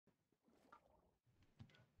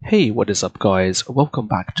Hey, what is up guys? Welcome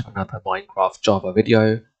back to another Minecraft Java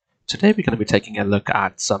video. Today we're going to be taking a look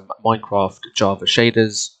at some Minecraft Java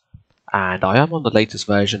shaders, and I am on the latest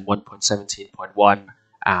version 1.17.1,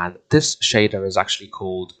 and this shader is actually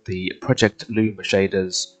called the ProjectLuma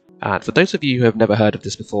shaders. And for those of you who have never heard of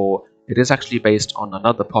this before, it is actually based on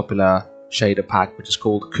another popular shader pack which is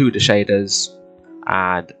called CUDA shaders,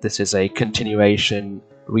 and this is a continuation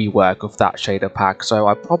rework of that shader pack. So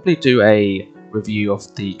I'll probably do a review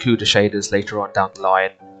of the CUDA shaders later on down the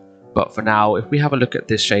line, but for now, if we have a look at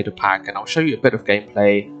this shader pack, and I'll show you a bit of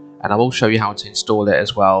gameplay, and I will show you how to install it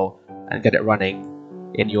as well and get it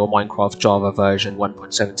running in your Minecraft Java version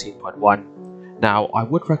 1.17.1. Now, I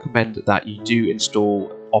would recommend that you do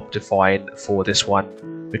install OptiFine for this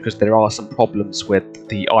one, because there are some problems with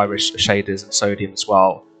the iris shaders and sodium as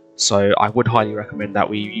well. So I would highly recommend that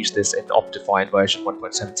we use this in OptiFine version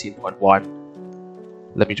 1.17.1.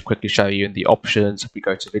 Let me quickly show you in the options. If we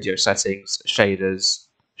go to video settings, shaders,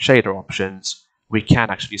 shader options, we can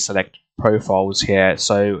actually select profiles here.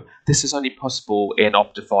 So this is only possible in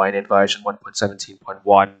OptiFine in version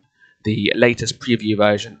 1.17.1. The latest preview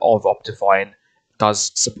version of OptiFine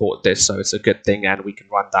does support this, so it's a good thing, and we can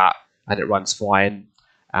run that and it runs fine.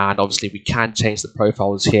 And obviously we can change the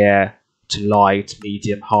profiles here to light,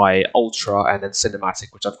 medium, high, ultra, and then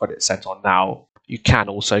cinematic, which I've got it set on now. You can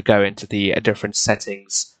also go into the different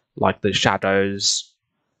settings like the shadows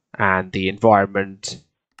and the environment,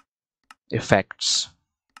 effects,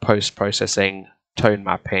 post-processing, tone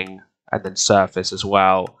mapping, and then surface as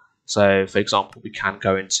well. So for example, we can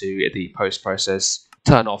go into the post-process,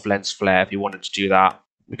 turn off lens flare if you wanted to do that.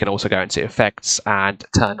 We can also go into effects and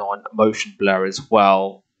turn on motion blur as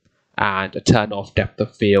well, and turn off depth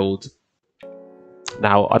of field.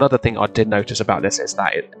 Now, another thing I did notice about this is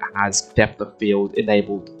that it has depth of field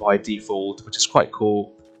enabled by default, which is quite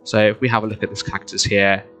cool. So if we have a look at this cactus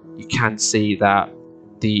here, you can see that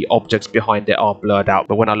the objects behind it are blurred out.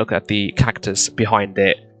 But when I look at the cactus behind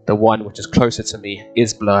it, the one which is closer to me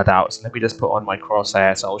is blurred out. So let me just put on my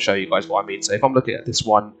crosshair so I'll show you guys what I mean. So if I'm looking at this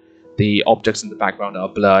one, the objects in the background are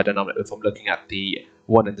blurred, and if I'm looking at the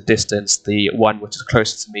one in the distance, the one which is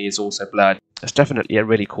closer to me is also blurred. It's definitely a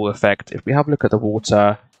really cool effect. If we have a look at the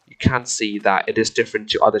water, you can see that it is different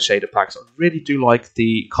to other shader packs. I really do like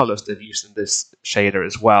the colors they've used in this shader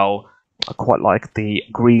as well. I quite like the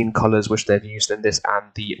green colors which they've used in this, and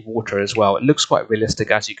the water as well. It looks quite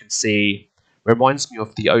realistic, as you can see. Reminds me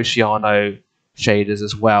of the Oceano shaders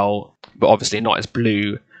as well, but obviously not as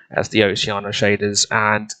blue as the Oceano shaders.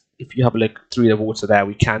 And if you have a look through the water there,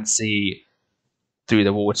 we can see through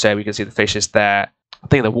the water, we can see the fishes there. I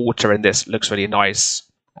think the water in this looks really nice,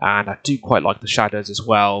 and I do quite like the shadows as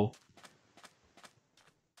well.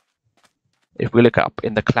 If we look up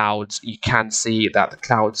in the clouds, you can see that the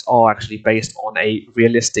clouds are actually based on a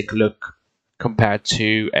realistic look compared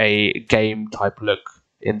to a game type look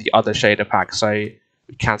in the other shader pack. So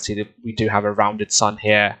we can see that we do have a rounded sun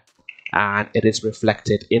here, and it is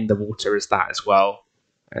reflected in the water as that as well,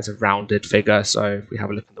 as a rounded figure. So if we have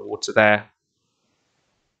a look in the water there,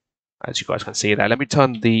 as you guys can see there. Let me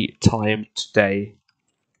turn the time to day.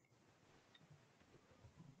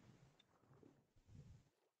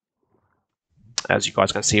 As you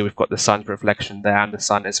guys can see, we've got the sun's reflection there, and the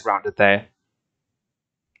sun is rounded there.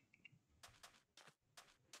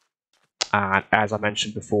 And as I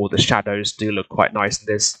mentioned before, the shadows do look quite nice in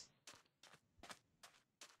this.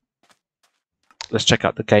 Let's check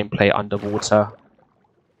out the gameplay underwater.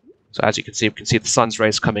 So as you can see, we can see the sun's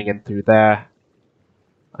rays coming in through there,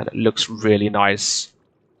 and it looks really nice,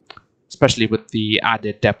 especially with the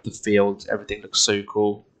added depth of field. Everything looks so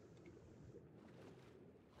cool.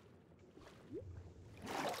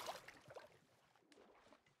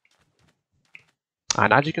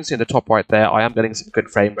 And as you can see in the top right there, I am getting some good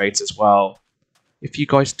frame rates as well. If you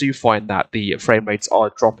guys do find that the frame rates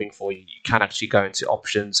are dropping for you, you can actually go into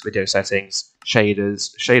options, video settings,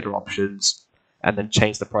 shaders, shader options, and then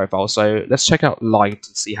change the profile. So let's check out light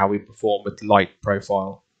and see how we perform with light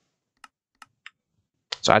profile.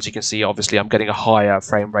 So as you can see, obviously I'm getting a higher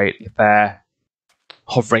frame rate there,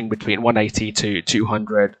 hovering between 180 to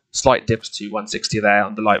 200, slight dips to 160 there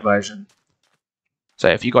on the light version. So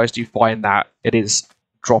if you guys do find that it is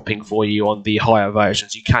dropping for you on the higher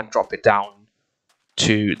versions, you can drop it down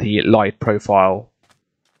to the light profile.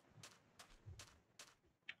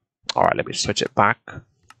 Alright, let me switch it back.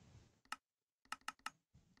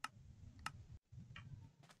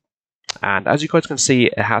 And as you guys can see,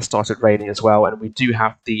 it has started raining as well, and we do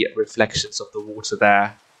have the reflections of the water there.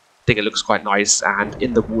 I think it looks quite nice, and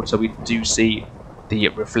in the water we do see the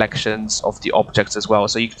reflections of the objects as well.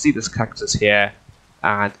 So you can see this cactus here,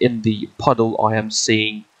 and in the puddle I am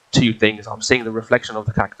seeing two things. I'm seeing the reflection of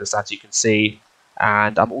the cactus, as you can see,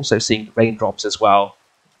 and I'm also seeing raindrops as well.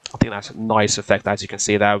 I think that's a nice effect, as you can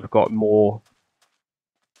see there. We've got more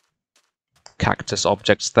cactus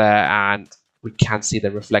objects there, and we can see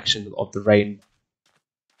the reflection of the rain.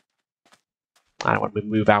 And when we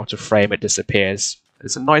move out of frame, it disappears.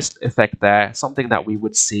 It's a nice effect there, something that we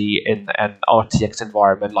would see in an RTX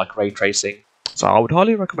environment like ray tracing. So I would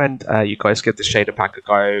highly recommend you guys give the shader pack a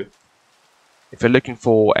go. If you're looking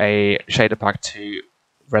for a shader pack to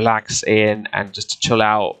relax in and just to chill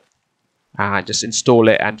out, just install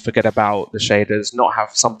it and forget about the shaders, not have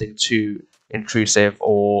something too intrusive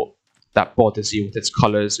or that bothers you with its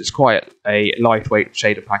colors. It's quite a lightweight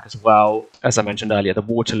shader pack as well. As I mentioned earlier, the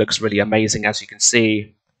water looks really amazing, as you can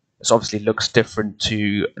see. This obviously looks different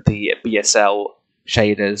to the BSL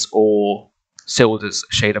shaders or Silder's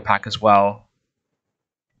shader pack as well.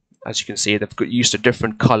 As you can see, they've used a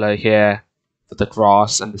different color here for the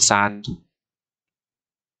grass and the sand.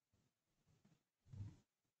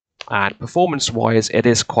 And performance-wise, it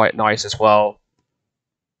is quite nice as well.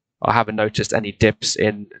 I haven't noticed any dips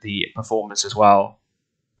in the performance as well.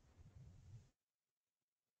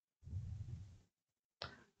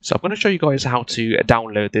 So I'm going to show you guys how to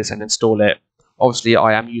download this and install it. Obviously,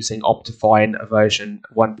 I am using OptiFine version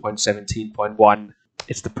 1.17.1.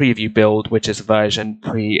 It's the preview build, which is version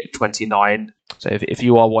pre-29. So if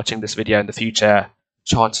you are watching this video in the future,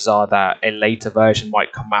 chances are that a later version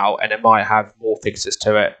might come out and it might have more fixes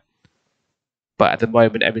to it. But at the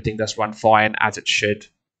moment, everything does run fine as it should.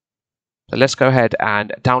 So let's go ahead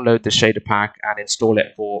and download the shader pack and install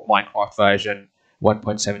it for Minecraft version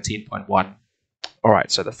 1.17.1.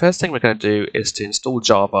 Alright, so the first thing we're going to do is to install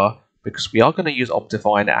Java, because we are going to use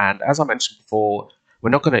OptiFine, and as I mentioned before,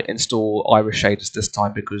 we're not going to install Iris shaders this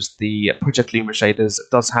time because the ProjectLuma shaders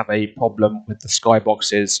does have a problem with the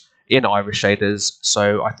skyboxes in Iris shaders,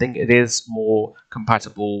 so I think it is more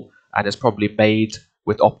compatible and is probably made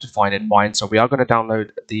with OptiFine in mind. So we are going to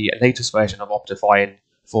download the latest version of OptiFine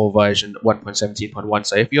for version 1.17.1.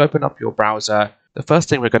 So if you open up your browser, the first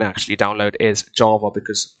thing we're going to actually download is Java,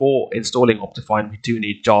 because for installing OptiFine, we do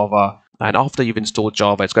need Java. And after you've installed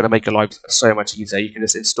Java, it's going to make your life so much easier. You can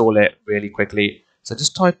just install it really quickly. So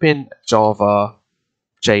just type in Java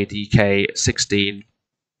JDK 16.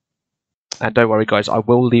 And don't worry, guys, I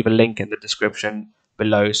will leave a link in the description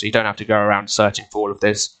below, so you don't have to go around searching for all of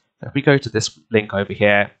this. If we go to this link over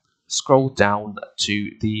here, scroll down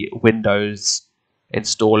to the Windows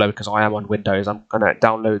installer, because I am on Windows. I'm going to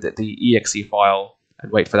download the exe file and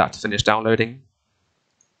wait for that to finish downloading.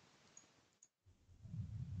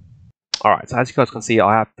 Alright, so as you guys can see,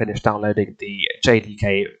 I have finished downloading the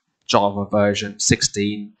JDK Java version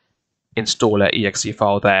 16 installer exe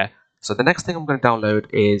file there. So the next thing I'm going to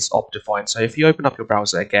download is OptiFine. So if you open up your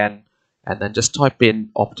browser again and then just type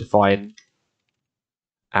in OptiFine,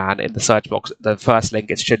 and in the search box, the first link,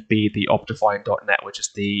 it should be the optifine.net, which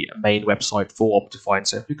is the main website for OptiFine.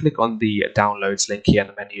 So if we click on the downloads link here in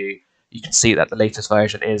the menu, you can see that the latest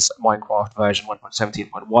version is Minecraft version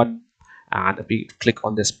 1.17.1. And if we click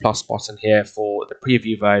on this plus button here for the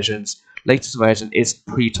preview versions, latest version is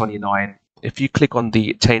pre-29. If you click on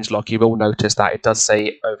the changelog, you will notice that it does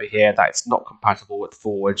say over here that it's not compatible with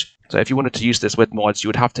Forge. So if you wanted to use this with mods, you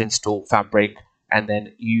would have to install Fabric and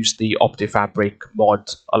then use the OptiFabric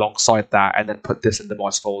mod alongside that, and then put this in the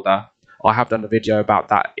mods folder. I have done a video about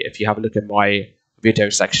that. If you have a look in my video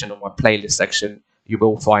section or my playlist section, you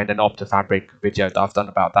will find an OptiFabric video that I've done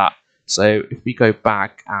about that. So if we go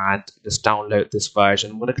back and just download this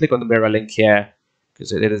version, I'm going to click on the mirror link here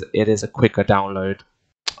because it is a quicker download.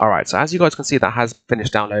 Alright, so as you guys can see, that has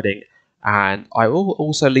finished downloading, and I will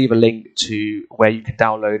also leave a link to where you can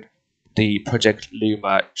download the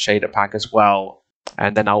ProjectLuma shader pack as well.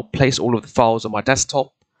 And then I'll place all of the files on my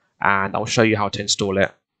desktop and I'll show you how to install it.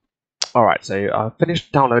 Alright, so I've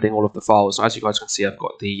finished downloading all of the files. So as you guys can see, I've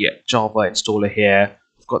got the Java installer here,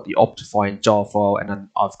 I've got the OptiFine jar file, and then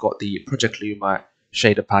I've got the ProjectLuma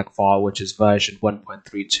shader pack file, which is version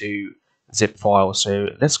 1.32 zip file. So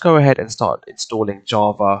let's go ahead and start installing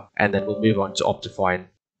Java, and then we'll move on to OptiFine.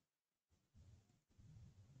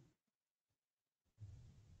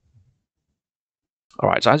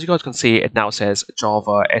 Alright, so as you guys can see, it now says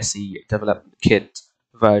Java SE Development Kit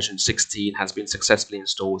version 16 has been successfully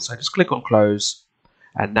installed. So just click on close,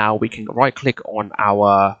 and now we can right click on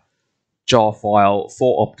our jar file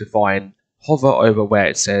for OptiFine, hover over where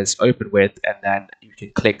it says open with, and then you can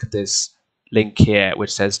click this link here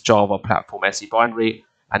which says Java Platform SE Binary,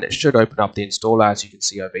 and it should open up the installer. As you can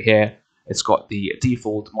see over here, it's got the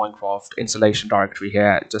default Minecraft installation directory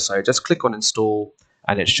here. Just click on install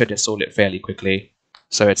and it should install it fairly quickly.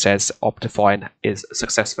 So it says OptiFine is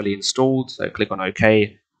successfully installed. So click on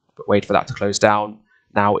OK, but wait for that to close down.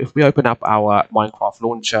 Now, if we open up our Minecraft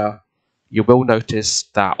launcher, you will notice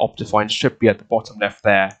that OptiFine should be at the bottom left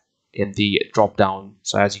there in the drop down.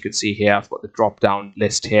 So as you can see here, I've got the drop down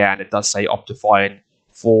list here, and it does say OptiFine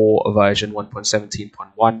for version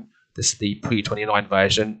 1.17.1. This is the pre-29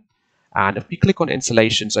 version. And if we click on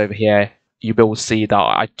installations over here, you will see that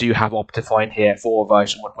I do have OptiFine here for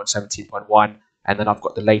version 1.17.1, and then I've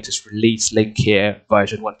got the latest release link here,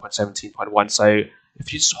 version 1.17.1. So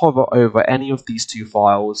if you just hover over any of these two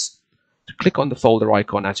files, click on the folder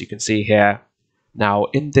icon, as you can see here. Now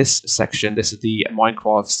in this section, this is the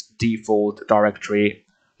Minecraft's default directory.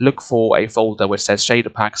 Look for a folder which says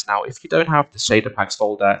shader packs. Now if you don't have the shader packs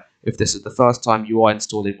folder, if this is the first time you are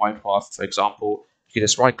installing Minecraft, for example, you can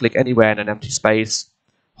just right click anywhere in an empty space,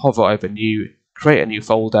 hover over new, create a new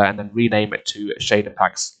folder, and then rename it to shader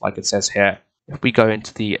packs like it says here. If we go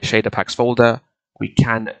into the shader packs folder, we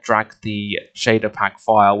can drag the shader pack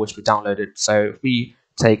file which we downloaded. So if we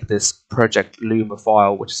take this ProjectLuma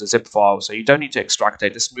file, which is a zip file, so you don't need to extract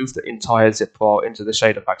it, just move the entire zip file into the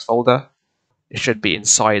shader packs folder. It should be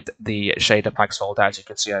inside the shader packs folder, as you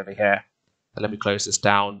can see over here. So let me close this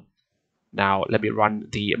down. Now let me run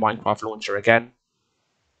the Minecraft launcher again.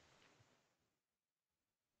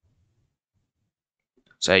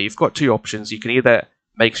 So you've got two options. You can either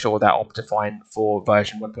make sure that OptiFine for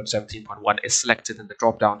version 1.17.1 is selected in the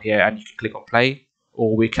drop down here, and you can click on play,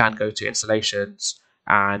 or we can go to installations,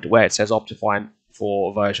 and where it says OptiFine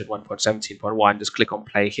for version 1.17.1, just click on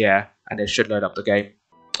play here, and it should load up the game.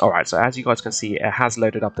 Alright, so as you guys can see, it has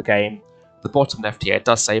loaded up the game. The bottom left here, it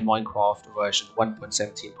does say Minecraft version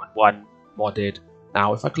 1.17.1 modded.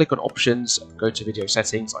 Now if I click on options, go to video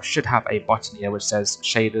settings, I should have a button here which says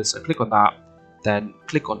shaders, so click on that, then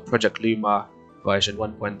click on ProjectLuma version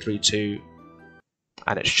 1.32,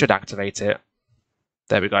 and it should activate it.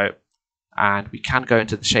 There we go. And we can go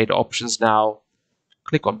into the shader options now,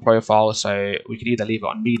 click on profile, so we can either leave it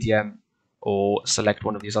on medium or select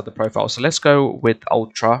one of these other profiles. So let's go with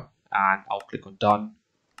ultra, and I'll click on done.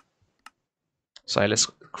 So let's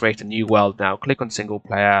create a new world now. Click on single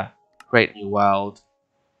player, create a new world,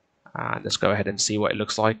 and let's go ahead and see what it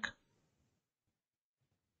looks like.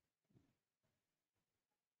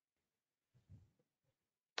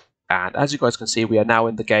 And as you guys can see, we are now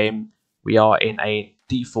in the game. We are in a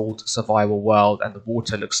default survival world, and the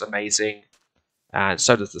water looks amazing, and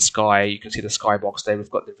so does the sky. You can see the skybox there. We've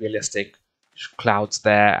got the realistic clouds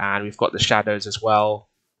there, and we've got the shadows as well.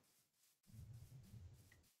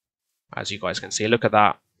 As you guys can see, look at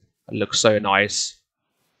that. It looks so nice.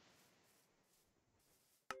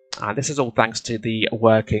 And this is all thanks to the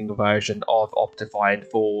working version of OptiFine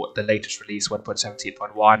for the latest release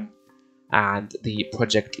 1.17.1. and the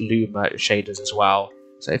ProjectLuma shaders as well.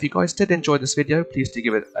 So if you guys did enjoy this video, please do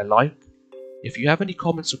give it a like. If you have any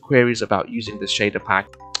comments or queries about using this shader pack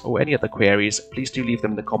or any other queries, please do leave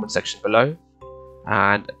them in the comment section below.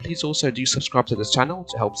 And please also do subscribe to this channel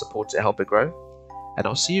to help support it, help it grow. And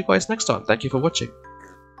I'll see you guys next time. Thank you for watching.